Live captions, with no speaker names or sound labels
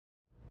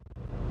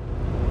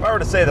I were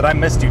to say that I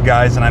missed you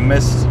guys and I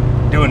missed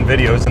doing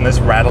videos in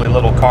this rattly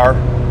little car,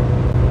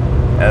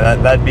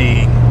 that'd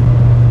be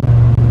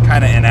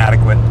kind of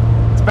inadequate.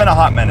 It's been a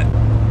hot minute.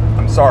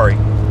 I'm sorry.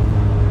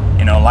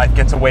 You know, life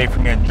gets away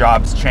from you,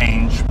 jobs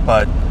change,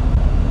 but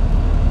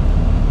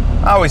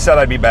I always said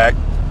I'd be back.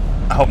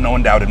 I hope no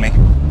one doubted me.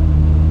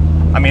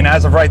 I mean,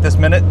 as of right this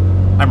minute,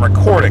 I'm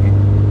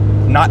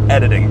recording, not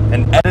editing.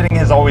 And editing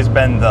has always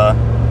been the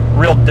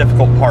real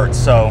difficult part.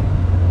 So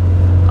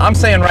I'm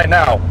saying right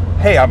now,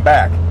 hey, I'm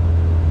back.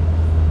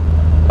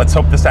 Let's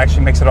hope this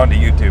actually makes it onto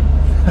YouTube.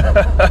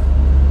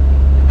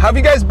 How have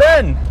you guys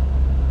been?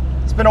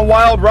 It's been a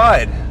wild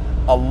ride.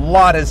 A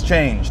lot has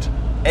changed.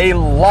 A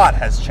lot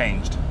has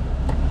changed.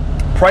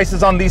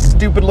 Prices on these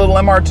stupid little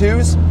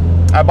MR2s.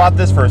 I bought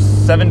this for I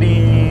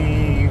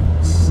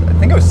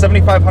think it was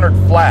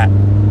 $7,500 flat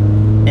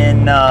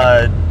in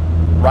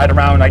right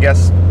around, I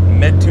guess,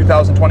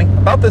 mid-2020.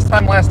 About this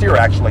time last year,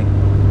 actually.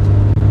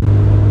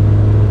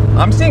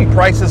 I'm seeing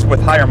prices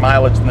with higher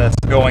mileage than this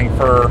going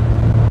for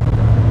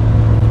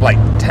like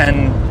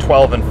 $10,000,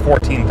 $12,000, and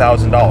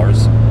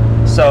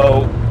 $14,000.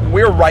 So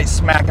we're right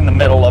smack in the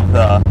middle of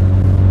the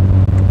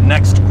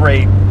next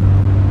great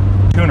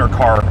tuner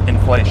car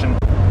inflation.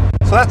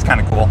 So that's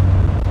kind of cool.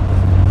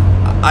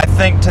 I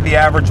think to the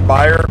average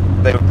buyer,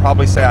 they would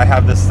probably say I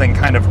have this thing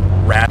kind of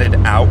ratted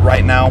out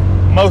right now,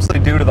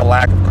 mostly due to the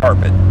lack of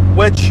carpet,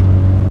 which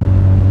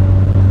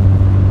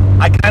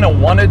I kind of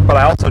wanted, but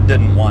I also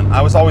didn't want.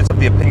 I was always of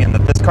the opinion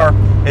that this car,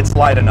 it's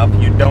light enough,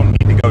 you don't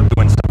need to go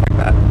doing stuff like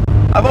that.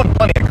 I've owned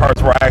plenty of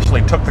cars where I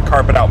actually took the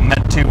carpet out,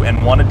 meant to,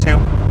 and wanted to.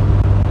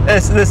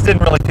 This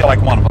didn't really feel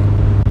like one of them.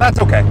 That's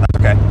okay, that's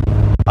okay.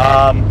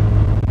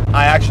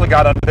 I actually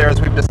got under there,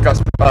 as we've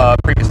discussed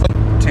previously,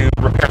 to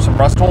repair some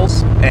rust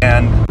holes,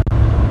 and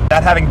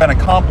that having been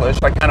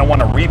accomplished, I kind of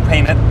want to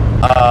repaint it,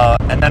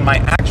 and then my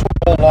actual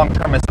goal long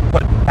term is to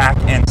put back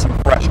in some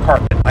fresh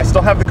carpet. I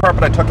still have the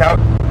carpet I took out,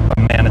 but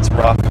man, it's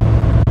rough.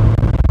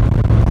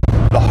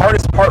 The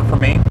hardest part for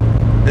me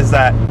is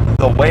that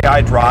the way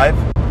I drive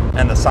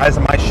and the size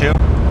of my shoe,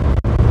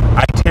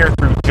 I tear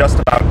through just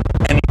about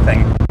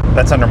anything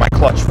that's under my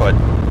clutch foot.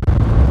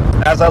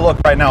 As I look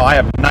right now, I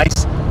have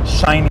nice,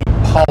 shiny,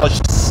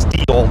 polished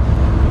steel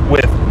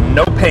with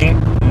no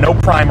paint, no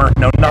primer,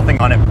 no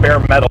nothing on it, bare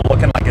metal,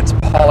 looking like it's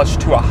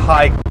polished to a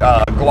high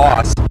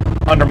gloss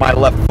under my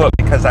left foot,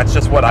 because that's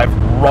just what I've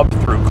rubbed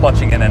through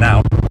clutching in and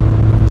out.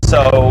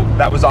 So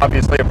that was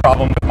obviously a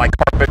problem with my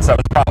carpets. That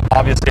was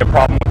obviously a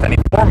problem with any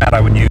format I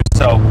would use.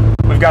 So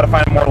we've got to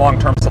find a more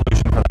long-term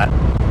solution for that.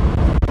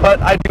 But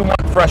I do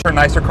want fresher,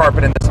 nicer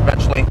carpet in this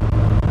eventually.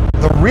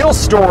 The real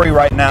story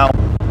right now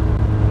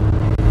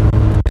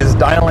is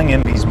dialing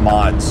in these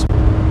mods.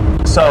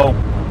 So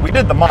we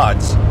did the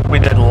mods. We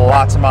did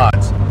lots of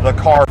mods. The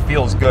car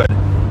feels good.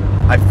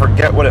 I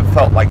forget what it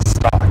felt like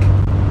stock.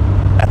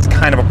 That's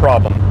kind of a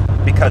problem,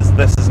 because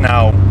this is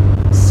now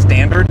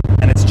standard,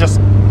 and it's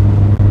just,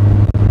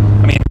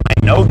 I mean, I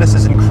know this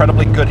is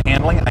incredibly good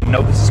handling. I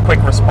know this is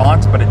quick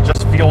response, but it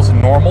just feels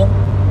normal.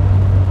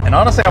 And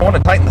honestly, I want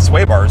to tighten the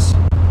sway bars.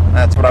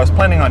 That's what I was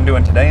planning on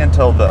doing today,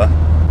 until the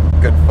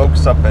good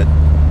folks up at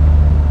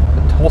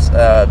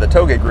the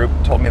Toge group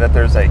told me that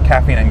there's a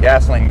caffeine and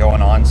gasoline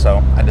going on,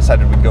 so I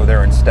decided we'd go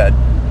there instead.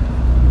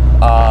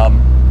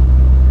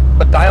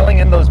 But dialing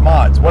in those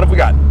mods, what have we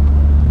got?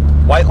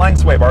 White line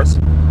sway bars,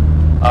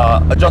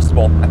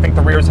 adjustable. I think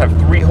the rears have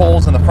 3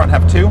 holes and the front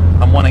have 2.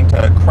 I'm wanting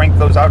to crank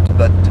those out to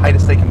the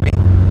tightest they can be.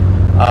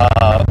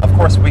 Of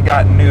course, we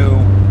got new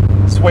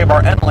sway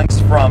bar end links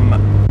from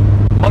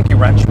Monkey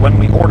Wrench when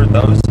we ordered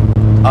those.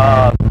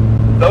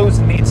 Those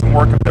need some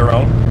work of their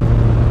own.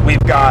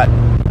 We've got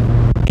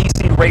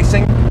EC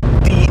Racing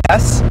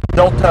DS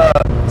Delta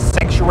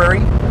Sanctuary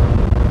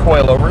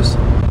coilovers,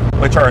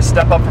 which are a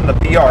step up from the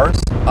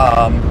BRs.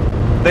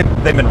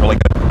 They've been really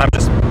good.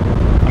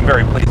 I'm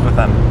very pleased with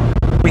them.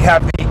 We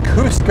have the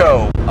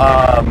Cusco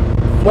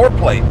floor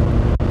plate.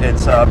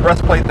 It's a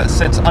breastplate that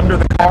sits under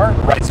the car,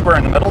 right square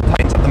in the middle,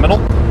 tightens up the middle.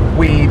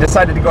 We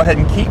decided to go ahead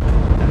and keep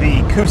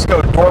the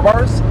Cusco door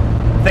bars.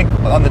 I think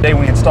on the day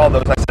we installed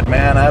those, I said,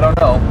 man, I don't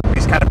know.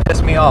 These kind of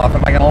piss me off.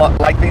 Am I going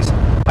to like these?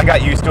 I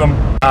got used to them.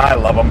 I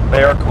love them.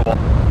 They are cool.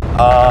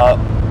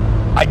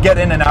 I get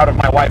in and out of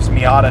my wife's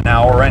Miata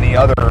now, or any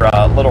other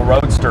little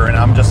roadster, and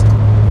I'm just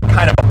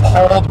kind of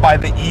appalled by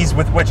the ease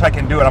with which I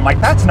can do it. I'm like,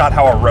 that's not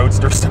how a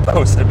roadster's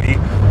supposed to be.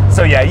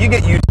 So yeah, you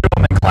get used to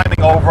them, and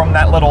climbing over them,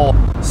 that little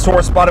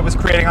sore spot it was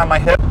creating on my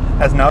hip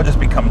has now just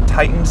become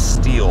tightened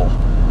steel.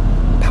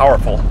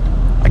 Powerful.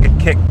 I could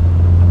kick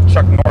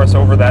Chuck Norris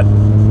over that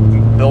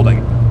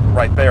building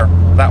right there,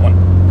 that one,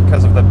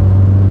 because of the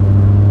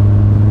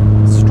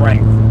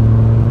strength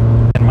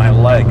in my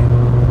leg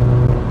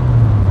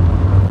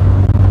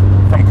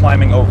from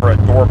climbing over a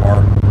door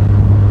bar.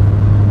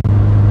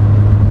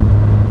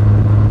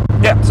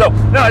 Yeah, so,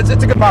 no, it's a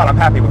good mod. I'm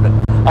happy with it.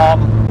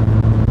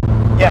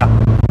 Yeah,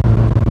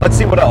 let's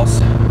see what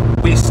else.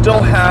 We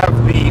still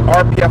have the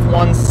RPF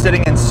ones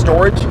sitting in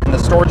storage, in the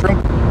storage room,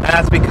 and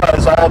that's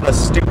because all the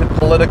stupid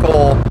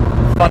political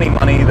funny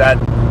money that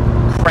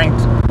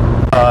cranked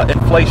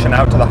inflation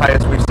out to the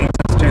highest we've seen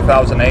since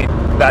 2008.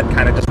 That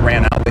kind of just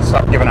ran out. They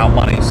stopped giving out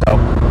money, so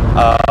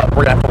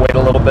we're gonna have to wait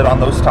a little bit on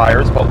those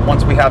tires. But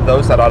once we have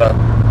those, that ought to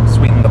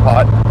sweeten the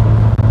pot.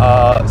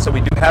 So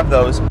we do have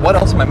those. What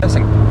else am I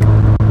missing?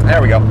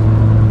 There we go.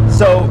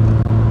 So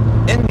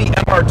in the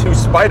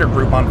MR2-Spyder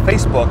group on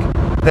Facebook,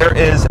 there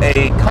is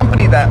a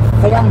company that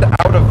formed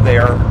out of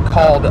there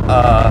called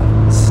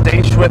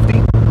Stay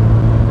Swifty.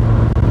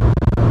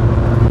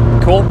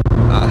 Cool.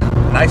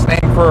 Nice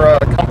name for a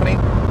company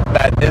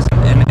that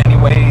isn't in any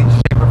way,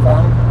 shape, or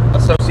form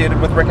associated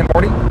with Rick and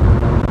Morty.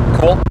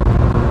 Cool.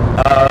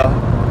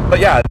 But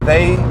yeah,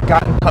 they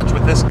got in touch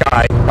with this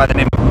guy by the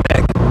name of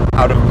Nick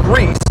out of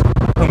Greece,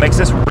 who makes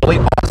this really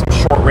awesome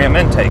short ram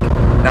intake.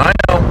 Now I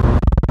know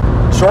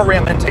short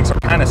ram intakes are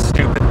kind of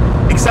stupid,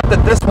 except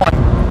that this one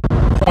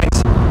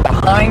points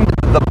behind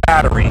the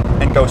battery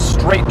and goes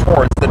straight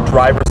towards the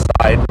driver's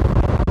side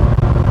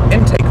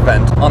intake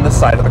vent on the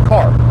side of the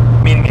car,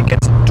 meaning it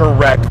gets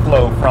direct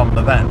flow from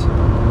the vent.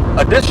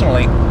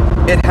 Additionally,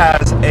 it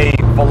has a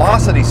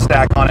velocity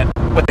stack on it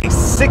with a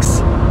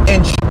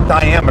 6-inch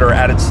diameter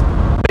at its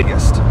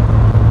biggest,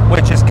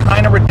 which is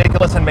kind of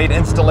ridiculous and made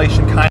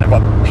installation kind of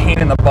a pain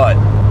in the butt.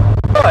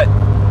 But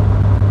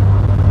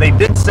they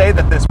did say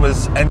that this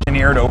was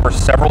engineered over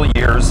several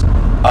years,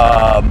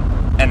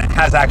 and it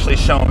has actually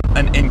shown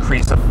an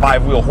increase of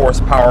 5-wheel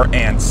horsepower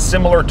and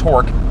similar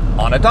torque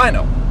on a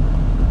dyno.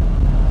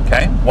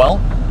 Okay, well,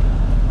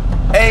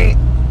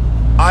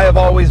 I have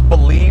always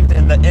believed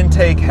in the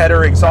intake,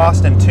 header,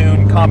 exhaust, and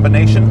tune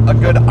combination. A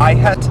good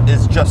IHET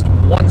is just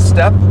one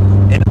step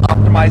in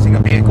optimizing a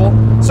vehicle.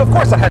 So of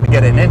course I had to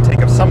get an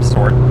intake of some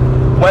sort.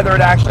 Whether it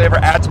actually ever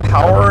adds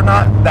power or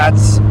not,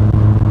 that's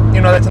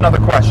another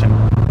question.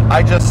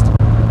 I'm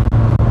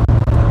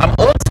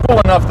old school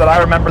enough that I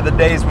remember the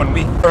days when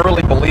we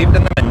thoroughly believed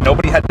in them and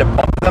nobody had to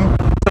bump them.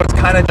 So it's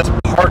kind of just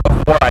part of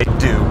what I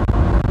do.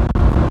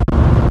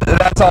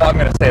 That's all I'm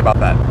going to say about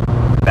that.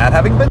 That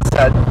having been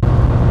said,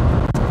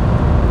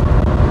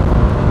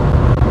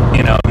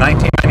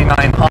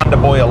 1999 Honda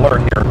boy alert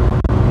here.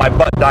 My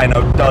butt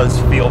dyno does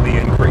feel the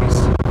increase.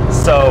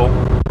 So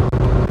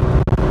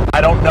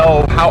I don't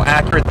know how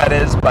accurate that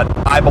is, but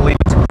I believe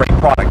it's a great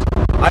product.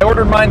 I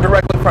ordered mine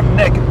directly from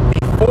Nick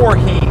before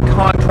he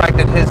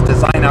contracted his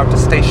design out to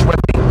Stay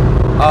Swifty.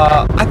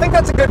 I think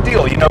that's a good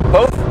deal.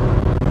 Both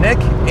Nick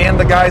and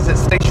the guys at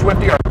Stay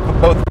Swifty are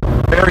both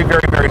very,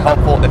 very, very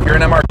helpful. If you're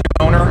an MR2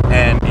 owner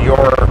and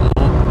you're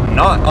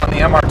not on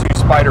the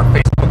MR2-Spyder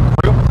Facebook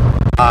group,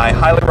 I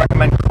highly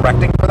recommend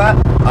correcting for that.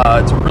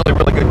 It's a really,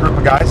 really good group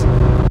of guys.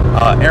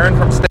 Aaron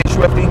from Stay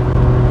Swifty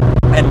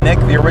and Nick,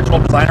 the original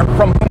designer,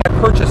 from whom I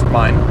purchased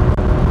mine.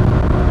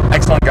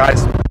 Excellent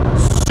guys.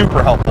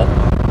 Super helpful.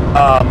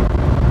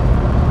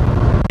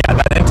 Yeah,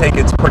 that intake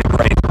is pretty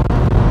great.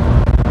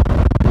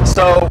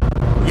 So,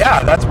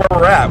 yeah, that's where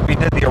we're at. We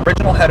did the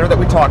original header that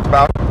we talked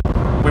about.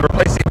 We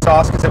replaced the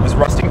exhaust because it was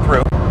rusting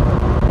through.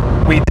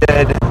 We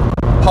did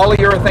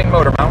polyurethane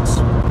motor mounts.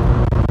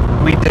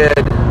 We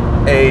did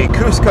a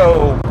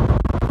Cusco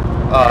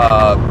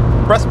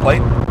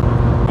breastplate.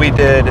 We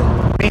did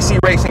BC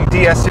Racing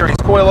DS Series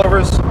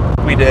coilovers.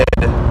 We did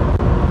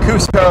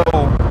Cusco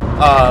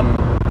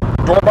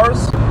door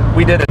bars.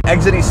 We did an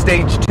Exity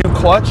Stage 2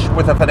 clutch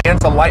with a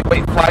Fidanza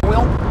lightweight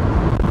flywheel.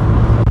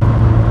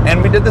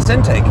 And we did this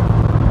intake.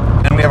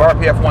 And we have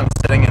RPF1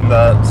 sitting in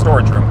the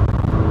storage room.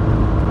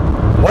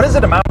 What does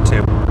it amount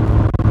to?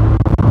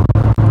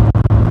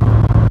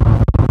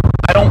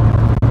 I don't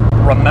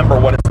remember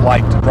what it's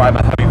like to drive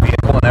a heavy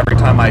vehicle, and every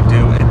time I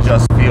do, it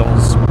just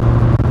feels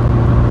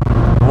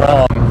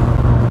wrong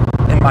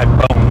in my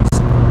bones.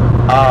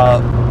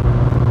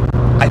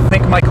 I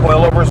think my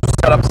coilovers were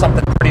set up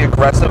something pretty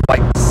aggressive,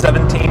 like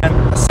 17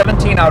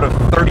 out of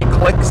 30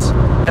 clicks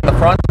in the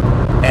front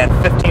and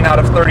 15 out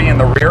of 30 in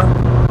the rear.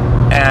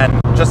 And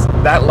just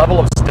that level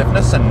of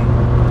stiffness and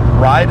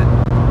ride,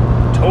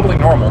 totally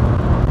normal.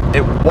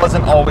 It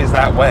wasn't always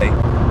that way.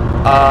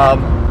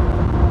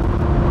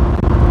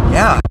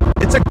 Yeah,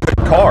 it's a good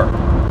car.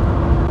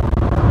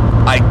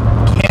 I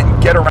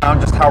can't get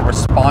around just how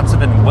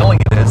responsive and willing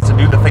it is to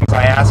do the things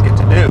I ask it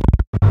to do.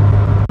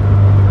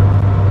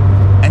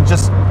 And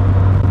just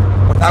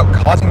without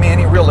causing me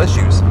any real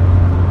issues.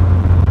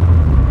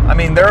 I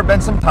mean, there have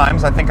been some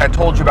times, I think I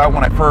told you about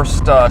when I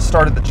first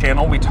started the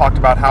channel, we talked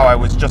about how I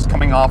was just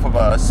coming off of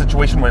a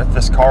situation with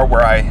this car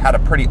where I had a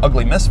pretty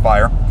ugly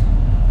misfire.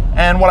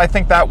 And what I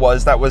think that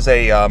was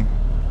a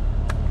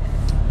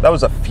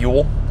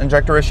fuel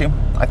injector issue.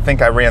 I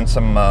think I ran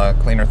some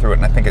cleaner through it,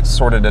 and I think it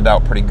sorted it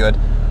out pretty good.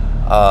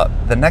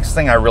 The next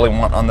thing I really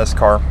want on this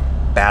car,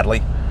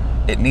 badly,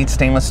 it needs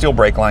stainless steel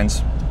brake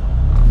lines,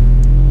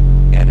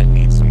 and it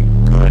needs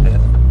some good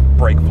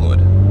brake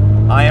fluid.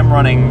 I am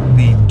running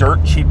the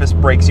dirt cheapest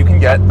brakes you can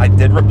get. I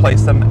did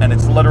replace them, and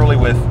it's literally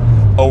with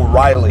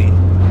O'Reilly,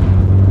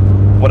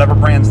 whatever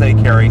brands they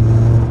carry,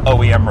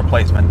 OEM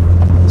replacement.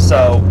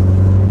 So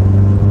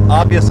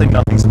obviously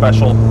nothing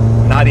special,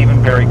 not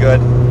even very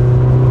good.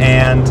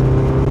 And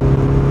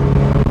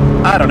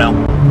I don't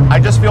know, I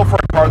just feel for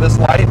a car this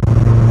light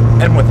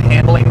and with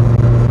handling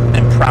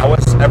and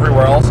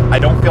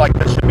feel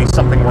like this should be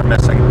something we're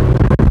missing.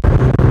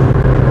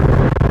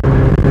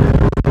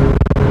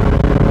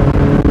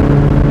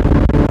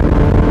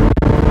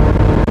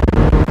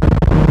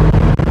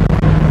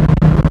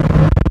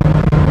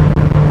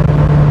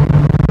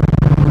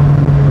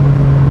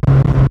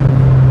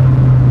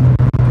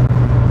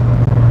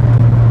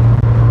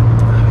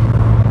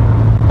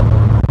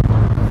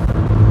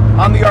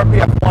 On the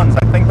RPF ones,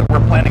 I think that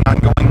we're planning on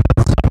going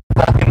with some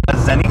Vulcan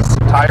Zennies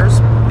tires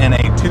in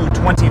a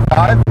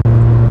 225,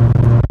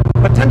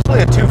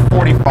 potentially a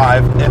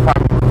 245 if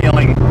I'm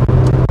feeling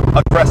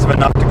aggressive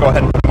enough to go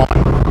ahead and put them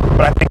on.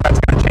 But I think that's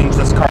going to change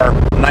this car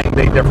night and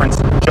day difference,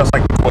 just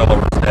like the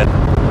coilovers did.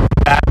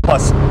 That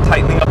plus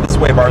tightening up the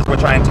sway bars,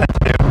 which I intend to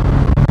do.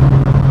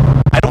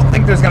 I don't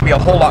think there's going to be a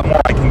whole lot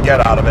more I can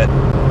get out of it,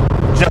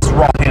 just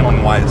raw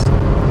handling wise.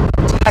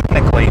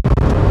 Technically,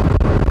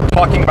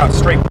 talking about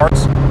straight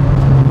parts,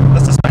 the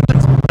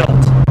suspension's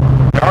built.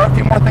 There are a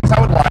few more things I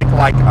would like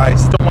I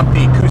still want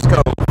the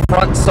Cusco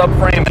front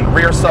subframe and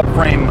rear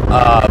subframe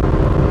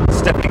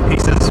stiffening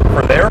pieces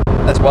for there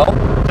as well,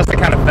 just to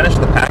kind of finish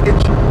the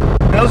package.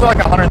 And those are like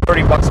 $130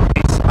 a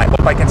piece. I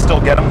hope I can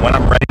still get them when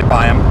I'm ready to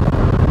buy them.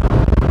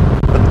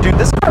 But dude,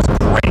 this car's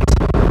great.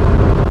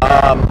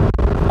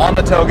 On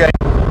the Toge,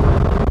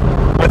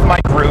 with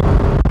my group,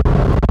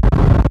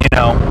 you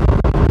know,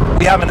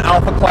 we have an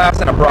Alpha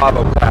class and a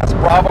Bravo class.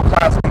 Bravo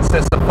class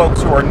consists of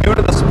folks who are new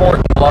to the sport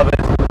and love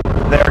it.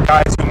 They're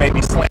guys who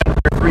maybe slammed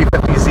their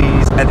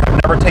 350Zs and have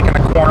never taken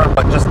a corner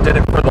but just did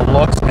it for the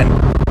looks and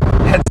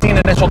had seen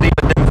Initial D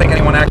but didn't think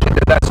anyone actually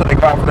did that, so they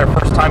go out for their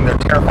first time. They're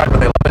terrified,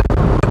 but they love it.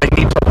 But they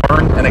need to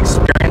learn and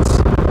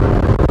experience.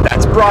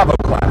 That's Bravo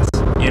class,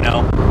 you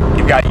know.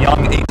 You've got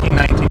young 18,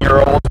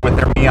 19-year-olds with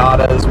their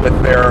Miatas,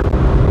 with their,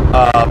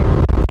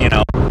 you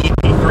know,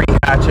 EP3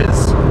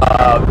 hatches.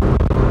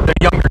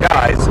 They're younger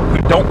guys who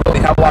don't really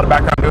have a lot of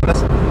background doing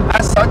this.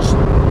 As such,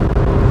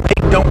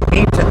 they don't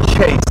need to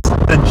chase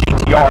the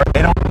GTR.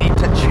 They don't need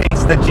to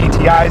chase the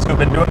GTIs who've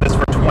been doing this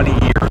for 20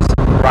 years,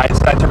 right?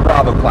 So that's a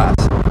Bravo class.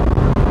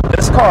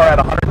 This car at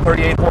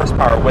 138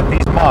 horsepower with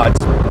these mods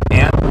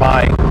and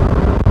my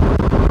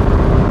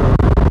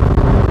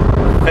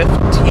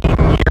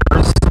 15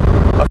 years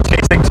of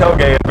chasing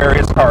Toge in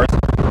various cars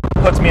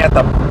puts me at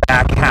the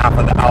back half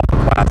of the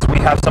Alpha class. We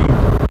have some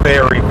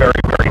very,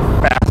 very, very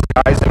fast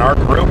guys in our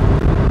group,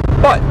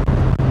 but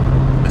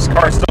this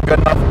car is still good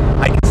enough.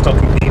 I can still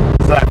compete,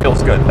 so that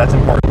feels good. That's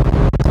important,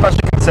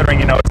 especially considering,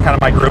 you know, it's kind of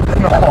my group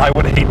and all. I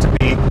would hate to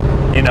be,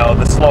 you know,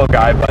 the slow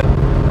guy, but,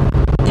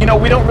 you know,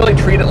 we don't really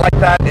treat it like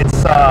that.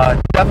 It's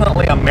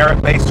definitely a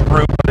merit-based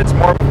group, but it's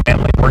more of a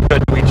family. We're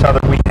good to each other.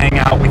 We hang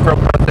out. We throw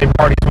birthday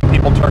parties when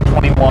people turn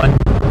 21.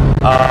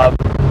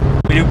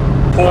 We do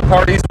pool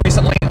parties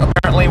recently,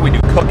 apparently. We do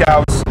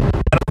cookouts,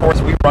 and of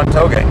course, we run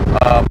Toge.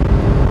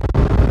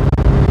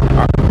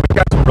 We've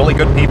got some really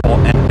good people,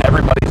 and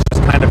everybody's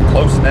just kind of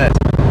close-knit,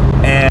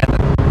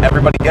 and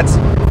everybody gets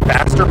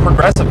faster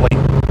progressively.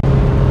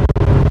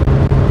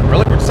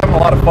 Really, we're just having a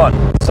lot of fun.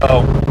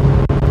 So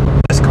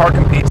this car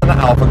competes in the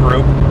Alpha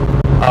group,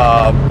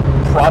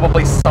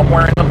 probably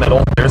somewhere in the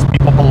middle. There's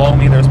people below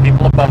me, there's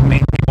people above me,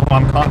 people who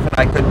I'm confident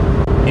I could,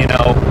 you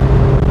know,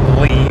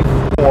 leave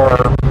or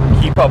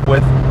keep up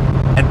with,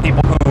 and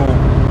people who,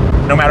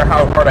 no matter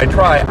how hard I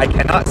try, I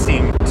cannot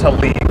seem to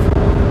leave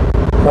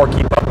or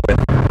keep up with.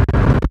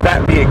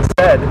 That being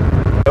said,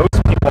 those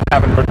people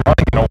haven't been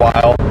running in a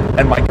while,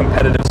 and my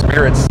competitive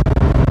spirit's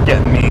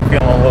getting me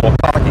feeling a little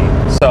cocky.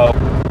 So,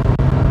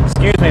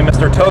 excuse me,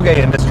 Mr. Toge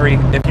industry,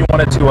 if you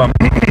wanted to,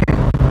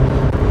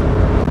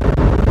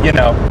 you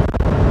know,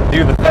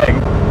 do the thing,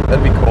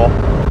 that'd be cool.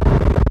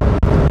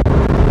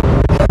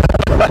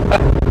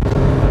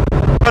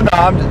 But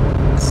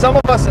no, some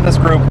of us in this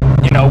group,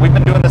 you know, we've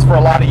been doing this for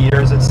a lot of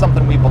years. It's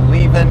something we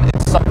believe in.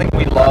 It's something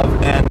we love.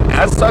 And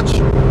as such,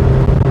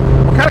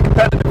 we're kind of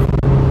competitive.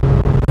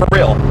 For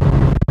real.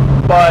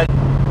 But,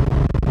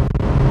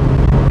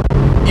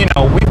 you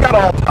know, we've got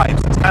all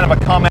types. It's kind of a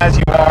come as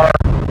you are,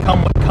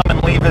 come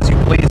and leave as you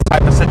please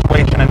type of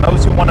situation. And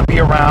those who want to be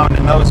around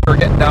and those who are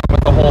getting down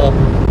with the whole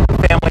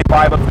family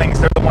vibe of things,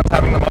 they're the ones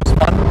having the most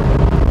fun.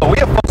 But we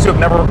have folks who have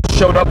never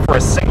showed up for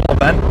a single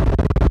event,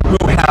 who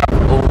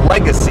have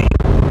legacy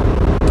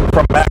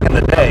from back in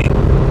the day,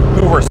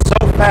 who were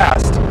so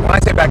fast. When I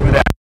say back in the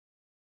day,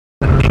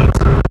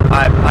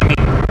 I mean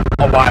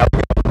a while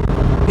ago.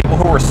 People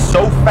who were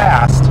so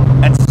fast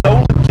and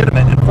so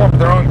legitimate and formed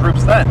their own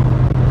groups then,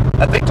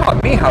 that they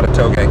taught me how to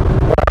Toge,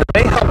 or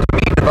they helped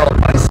me develop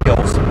my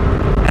skills.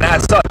 And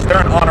as such,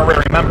 they're an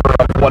honorary member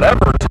of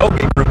whatever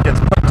Toge group gets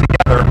put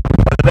together,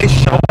 whether they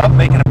show up,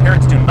 make an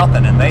appearance, do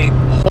nothing, and they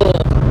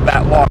hold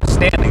that log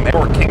standing. They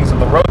were kings of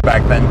the road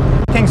back then.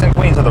 Kings and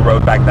queens of the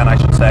road back then, I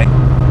should say.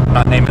 I'm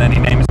not naming any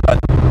names, but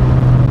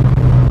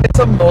it's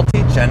a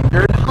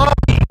multi-gendered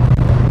hobby.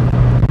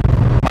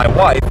 My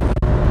wife,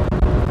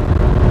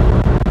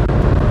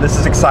 this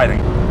is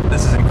exciting.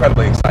 This is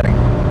incredibly exciting.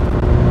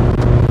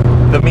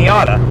 The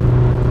Miata,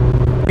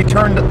 we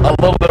turned a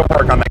little bit of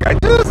work on that guy,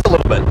 just a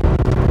little bit.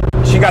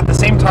 She got the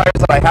same tires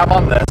that I have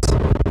on this,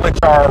 which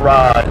are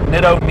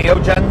Nitto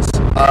Neogens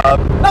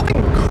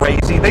Nothing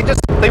crazy. They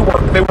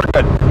work. They work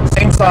good.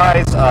 Same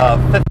size,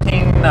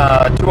 15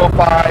 205s.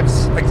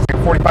 I think it's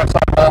like 45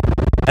 sidewall,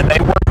 and they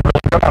worked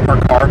really good on her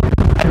car.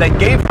 And they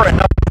gave her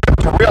enough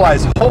to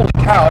realize, holy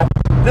cow,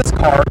 this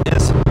car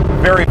is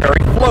very,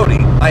 very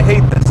floaty. I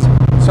hate this.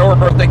 So her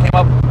birthday came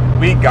up.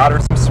 We got her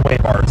some sway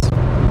bars.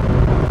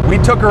 We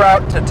took her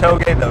out to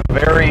Toge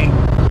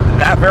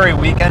that very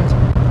weekend,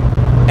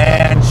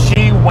 and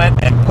she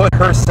went and put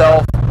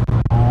herself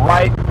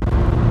right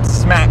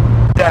smack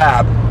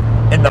dab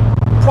in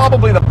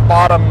probably the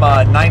bottom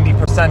 90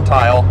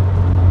 percentile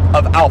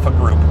of Alpha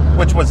Group,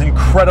 which was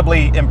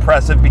incredibly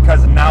impressive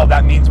because now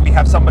that means we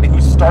have somebody who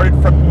started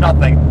from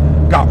nothing,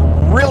 got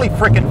really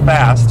freaking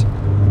fast,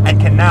 and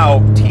can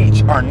now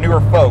teach our newer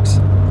folks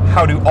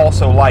how to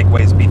also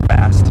likewise be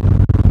fast.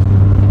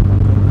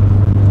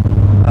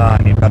 I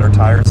need better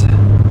tires.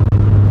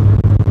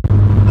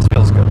 This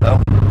feels good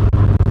though.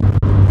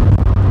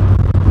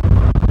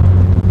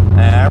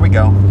 There we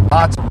go.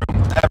 Lots of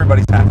room.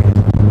 Everybody's happy.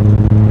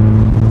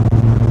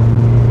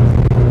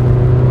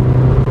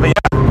 But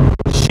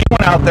yeah, she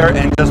went out there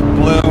and just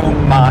blew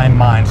my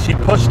mind. She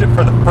pushed it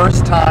for the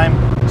first time.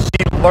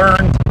 She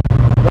learned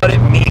what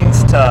it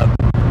means to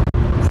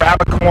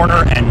grab a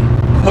corner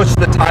and push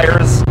the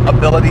tires'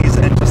 abilities,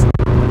 and just,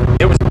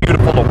 it was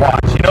beautiful to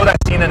watch. You know that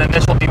scene in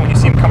Initial D when you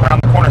see him come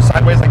around the corner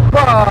sideways,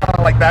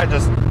 like that,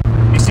 just,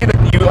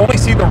 you only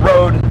see the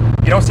road,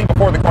 you don't see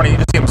before the corner, you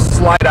just see them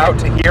slide out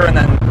to here and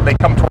then they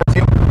come towards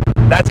you.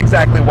 That's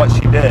exactly what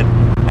she did,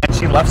 and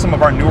she left some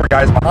of our newer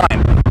guys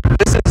behind.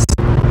 This is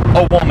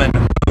a woman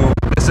who,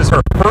 this is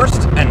her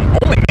first and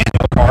only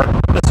manual car,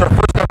 this is her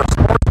first ever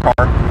sports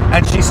car,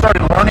 and she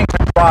started learning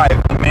to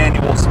drive a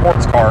manual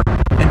sports car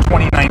in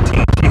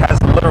 2019. She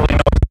has literally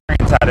no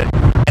experience at it,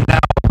 and now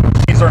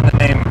she's earned the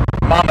name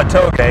Mama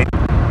Toge.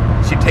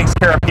 She takes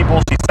care of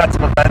people, she sets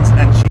up events,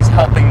 and she's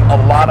helping a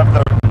lot of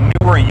the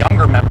newer,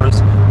 younger members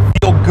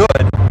feel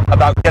good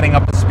about getting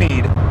up to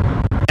speed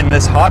in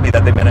this hobby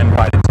that they've been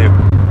invited to.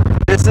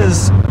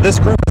 This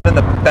group has been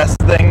the best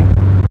thing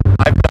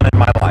I've done in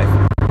my life.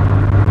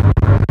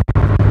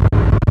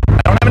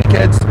 I don't have any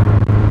kids.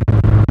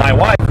 My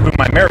wife, whom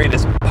I married,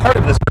 is part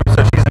of this group,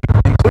 so she's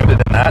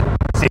included in that.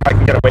 See if I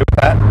can get away with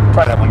that.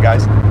 Try that one,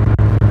 guys.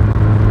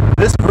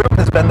 This group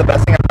has been the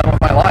best thing I've done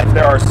with my life.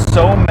 There are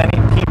so many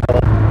people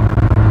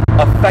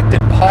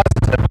affected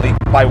positively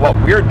by what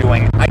we're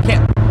doing. I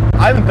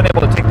haven't been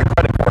able to take the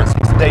credit for it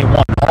since day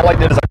one. All I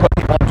did is I put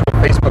people into a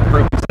Facebook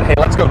group and said, hey,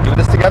 let's go do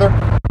this together.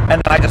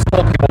 And then I just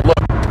told people, look,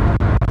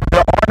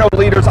 there are no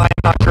leaders. I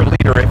am not your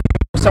leader. If you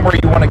know somewhere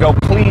you want to go,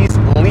 please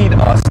lead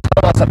us.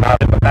 Tell us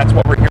about it, but that's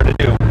what we're here to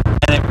do.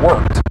 And it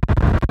worked.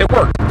 It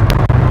worked.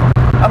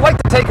 I'd like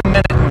to take a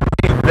minute and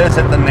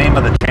revisit the name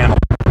of the channel,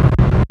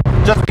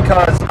 just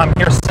because I'm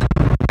here sitting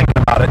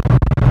thinking about it.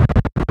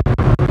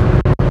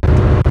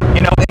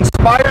 You know,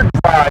 Inspired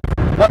Drive,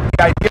 what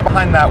the idea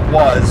behind that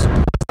was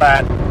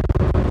that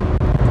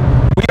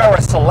we are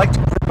a select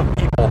group of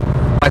people,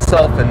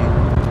 myself and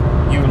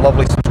you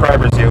lovely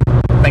subscribers,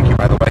 thank you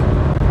by the way,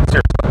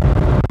 seriously.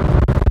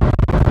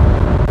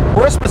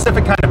 We're a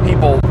specific kind of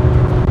people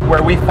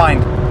where we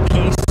find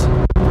peace,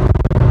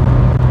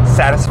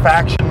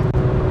 satisfaction,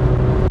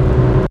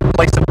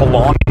 place of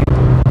belonging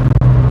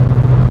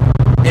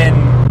in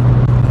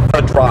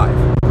the drive,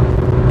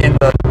 in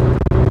the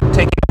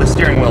taking of the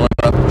steering wheel, in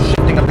the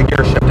shifting of the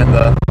gear shift, in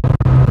the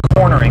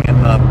cornering,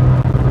 in the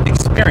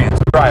experience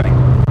of driving.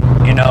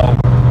 You know,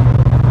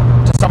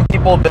 to some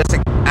people this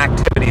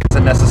activity is a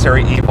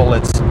necessary evil,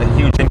 it's a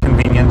huge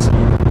inconvenience,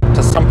 and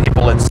to some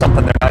people it's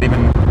something they're not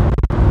even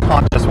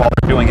conscious while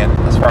they're doing it,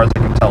 as far as I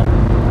can tell.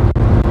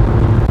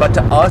 But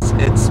to us,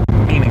 it's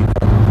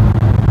meaningful.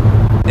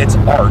 It's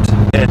art.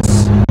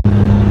 It's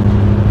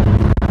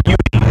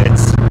beauty.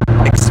 It's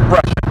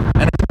expression.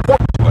 And it's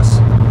important to us.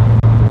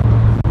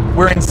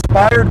 We're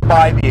inspired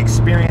by the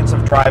experience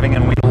of driving,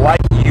 and we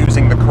like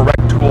using the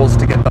correct tools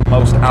to get the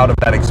most out of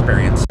that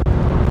experience.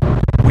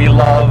 We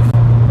love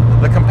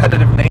the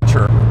competitive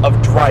nature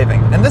of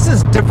driving. And this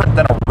is different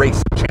than a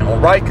racing channel,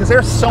 right? Because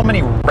there's so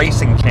many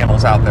racing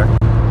channels out there.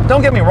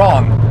 Don't get me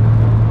wrong.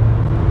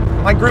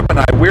 My group and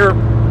I, we're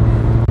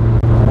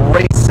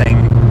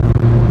racing,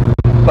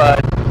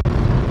 but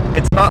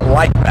it's not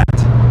like that.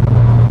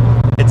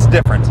 It's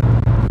different.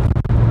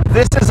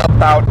 This is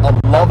about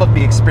a love of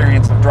the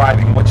experience of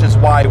driving, which is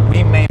why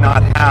we may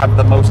not have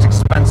the most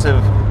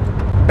expensive,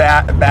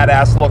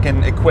 badass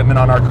looking equipment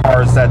on our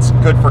cars that's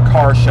good for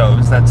car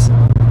shows, that's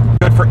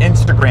good for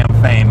Instagram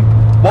fame.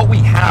 What we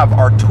have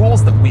are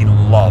tools that we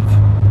love.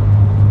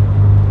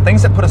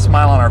 Things that put a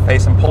smile on our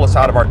face and pull us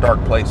out of our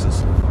dark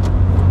places.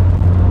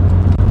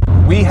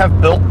 We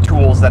have built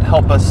tools that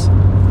help us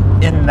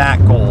in that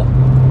goal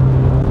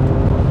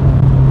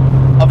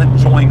of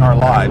enjoying our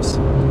lives.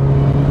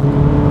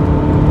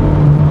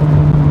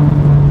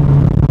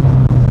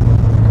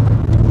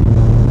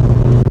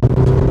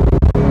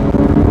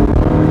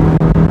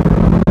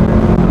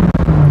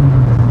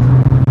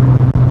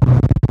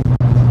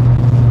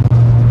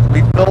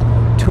 We've built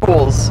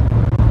tools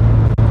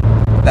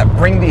that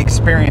bring the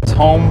experience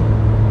home,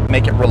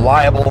 make it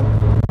reliable,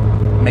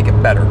 make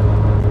it better.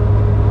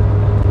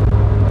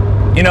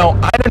 You know,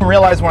 I didn't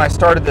realize when I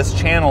started this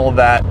channel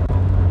that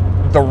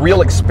the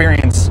real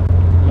experience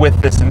with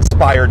this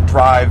inspired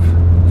drive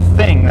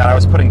thing that I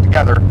was putting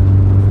together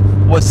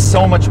was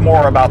so much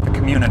more about the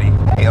community.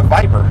 Hey, a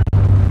Viper.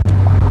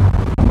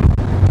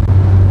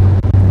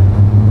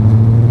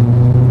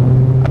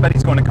 I bet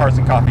he's going to Cars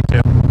and Coffee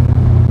too.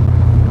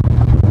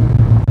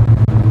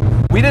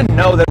 We didn't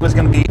know that it was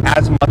going to be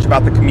as much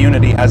about the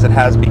community as it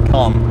has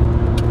become,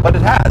 but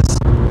it has.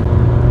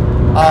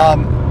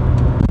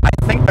 I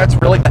think that's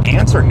really the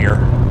answer here,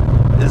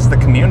 is the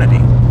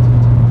community,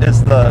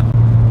 is the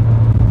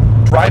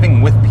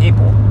driving with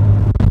people.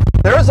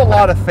 There is a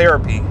lot of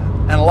therapy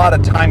and a lot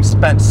of time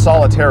spent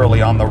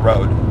solitarily on the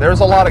road. There's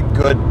a lot of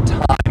good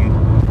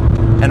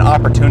time and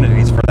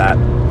opportunities for that.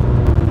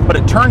 But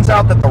it turns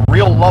out that the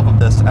real love of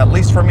this, at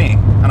least for me,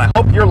 and I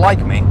hope you're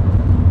like me,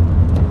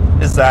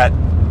 is that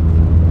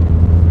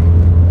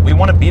we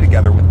want to be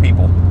together with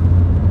people.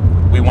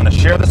 We want to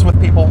share this with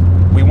people.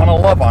 We want to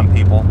love on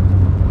people.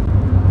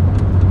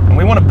 And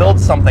we want to build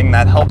something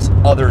that helps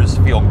others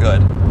feel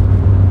good.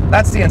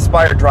 That's the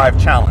Inspired Drive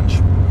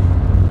Challenge.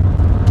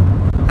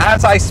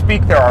 As I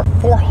speak, there are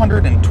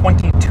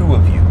 422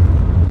 of you,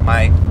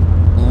 my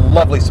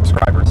lovely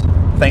subscribers.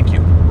 Thank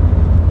you.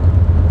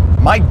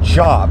 My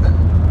job,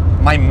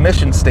 my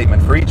mission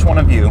statement for each one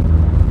of you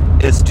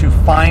is to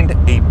find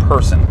a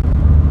person.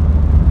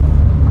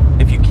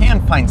 If you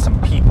can, find some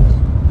people,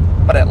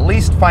 but at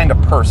least find a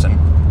person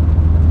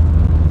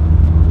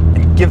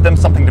and give them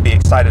something to be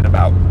excited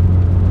about.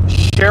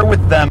 Share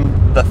with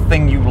them the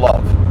thing you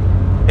love.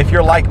 If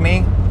you're like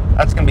me,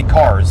 that's going to be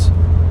cars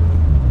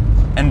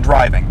and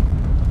driving.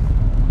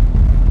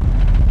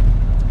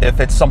 If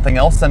it's something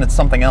else, then it's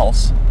something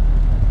else.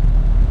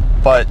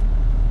 But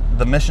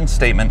the mission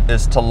statement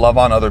is to love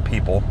on other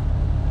people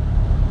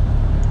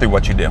through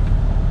what you do.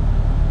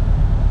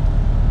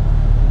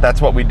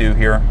 That's what we do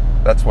here.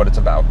 That's what it's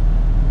about.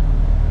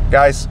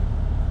 Guys,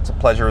 it's a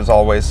pleasure as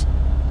always.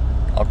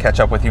 I'll catch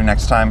up with you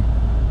next time.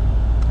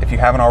 If you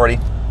haven't already,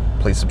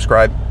 please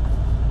subscribe.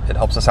 It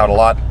helps us out a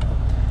lot.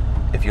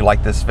 If you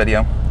like this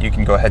video, you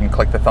can go ahead and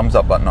click the thumbs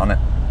up button on it.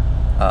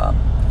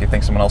 If you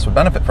think someone else would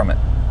benefit from it,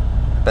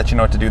 I bet you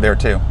know what to do there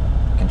too.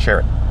 You can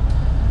share it.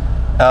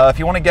 If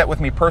you want to get with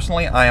me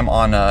personally, I am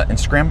on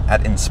Instagram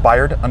at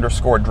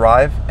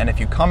inspired_drive. And if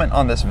you comment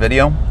on this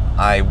video,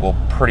 I will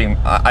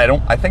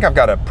I think I've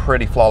got a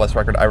pretty flawless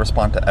record. I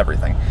respond to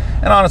everything.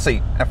 And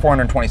honestly, at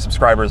 420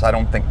 subscribers, I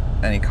don't think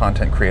any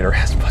content creator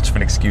has much of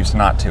an excuse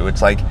not to.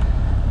 It's like,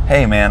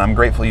 hey man, I'm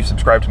grateful you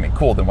subscribed to me.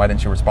 Cool, then why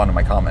didn't you respond to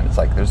my comment? It's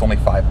like, there's only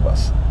 5 of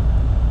us.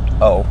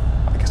 Oh,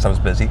 I guess I was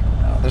busy.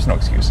 No, there's no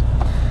excuse.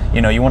 You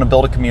know, you want to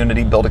build a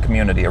community, build a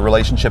community. A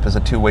relationship is a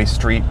two-way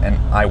street, and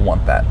I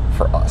want that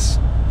for us.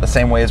 The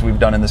same way as we've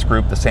done in this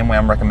group, the same way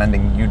I'm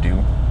recommending you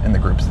do in the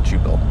groups that you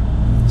build.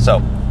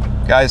 So,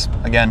 guys,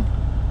 again,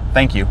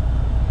 thank you.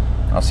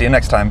 I'll see you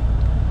next time.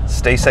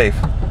 Stay safe.